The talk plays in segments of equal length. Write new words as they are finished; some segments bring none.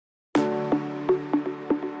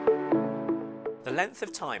The length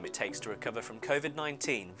of time it takes to recover from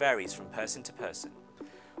COVID-19 varies from person to person.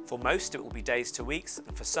 For most it will be days to weeks,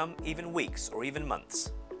 and for some even weeks or even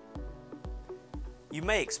months. You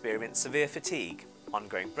may experience severe fatigue,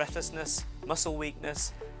 ongoing breathlessness, muscle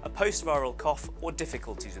weakness, a post-viral cough or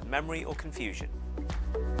difficulties with memory or confusion.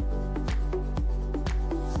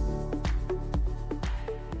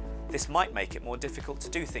 This might make it more difficult to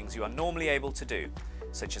do things you are normally able to do,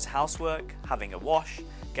 such as housework, having a wash,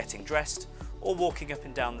 getting dressed, or walking up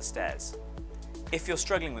and down the stairs. If you're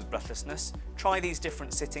struggling with breathlessness, try these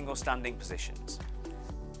different sitting or standing positions.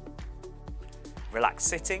 Relaxed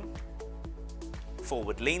sitting,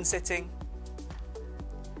 forward lean sitting,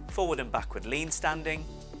 forward and backward lean standing,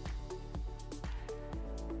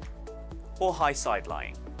 or high side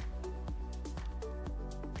lying.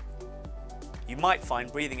 You might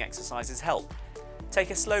find breathing exercises help.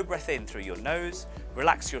 Take a slow breath in through your nose,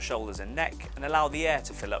 relax your shoulders and neck, and allow the air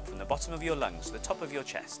to fill up from the bottom of your lungs to the top of your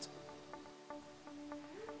chest.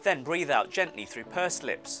 Then breathe out gently through pursed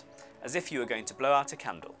lips, as if you were going to blow out a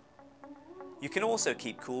candle. You can also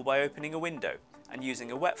keep cool by opening a window and using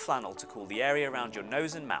a wet flannel to cool the area around your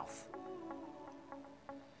nose and mouth.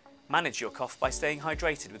 Manage your cough by staying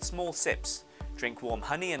hydrated with small sips. Drink warm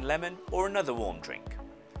honey and lemon or another warm drink.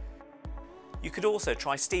 You could also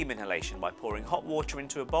try steam inhalation by pouring hot water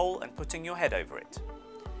into a bowl and putting your head over it.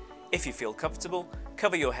 If you feel comfortable,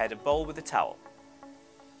 cover your head and bowl with a towel.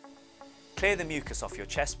 Clear the mucus off your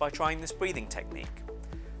chest by trying this breathing technique.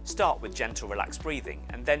 Start with gentle relaxed breathing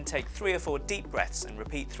and then take 3 or 4 deep breaths and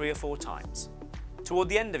repeat 3 or 4 times. Toward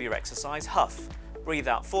the end of your exercise, huff. Breathe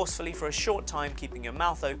out forcefully for a short time, keeping your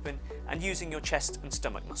mouth open and using your chest and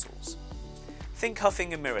stomach muscles. Think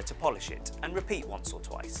huffing a mirror to polish it and repeat once or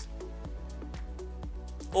twice.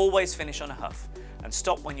 Always finish on a huff and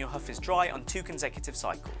stop when your huff is dry on 2 consecutive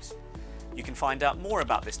cycles. You can find out more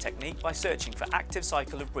about this technique by searching for active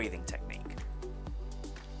cycle of breathing technique.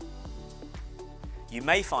 You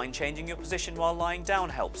may find changing your position while lying down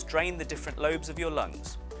helps drain the different lobes of your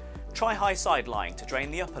lungs. Try high side lying to drain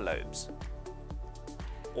the upper lobes,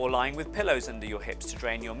 or lying with pillows under your hips to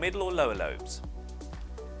drain your middle or lower lobes.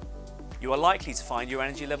 You are likely to find your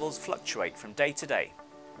energy levels fluctuate from day to day.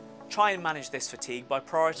 Try and manage this fatigue by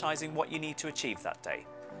prioritising what you need to achieve that day.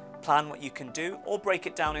 Plan what you can do or break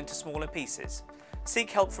it down into smaller pieces. Seek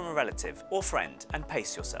help from a relative or friend and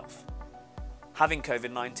pace yourself. Having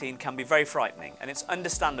COVID-19 can be very frightening, and it's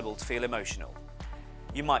understandable to feel emotional.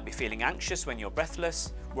 You might be feeling anxious when you're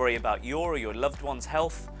breathless, worry about your or your loved one's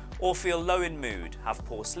health, or feel low in mood, have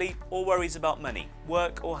poor sleep, or worries about money,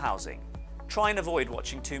 work or housing. Try and avoid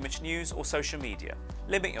watching too much news or social media.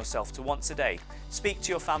 Limit yourself to once a day. Speak to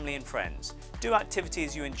your family and friends. Do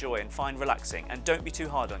activities you enjoy and find relaxing, and don't be too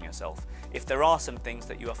hard on yourself if there are some things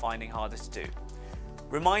that you are finding harder to do.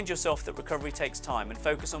 Remind yourself that recovery takes time and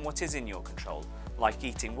focus on what is in your control, like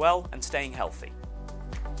eating well and staying healthy.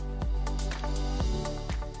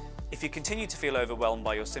 If you continue to feel overwhelmed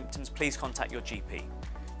by your symptoms, please contact your GP.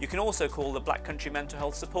 You can also call the Black Country Mental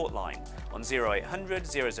Health Support Line on 0800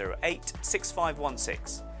 008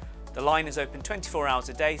 6516. The line is open 24 hours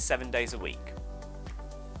a day, 7 days a week.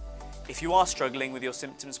 If you are struggling with your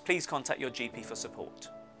symptoms, please contact your GP for support.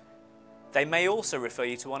 They may also refer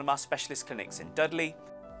you to one of our specialist clinics in Dudley,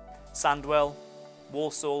 Sandwell,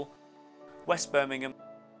 Walsall, West Birmingham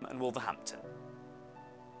and Wolverhampton.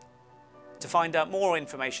 To find out more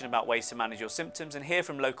information about ways to manage your symptoms and hear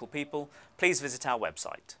from local people, please visit our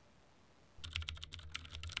website.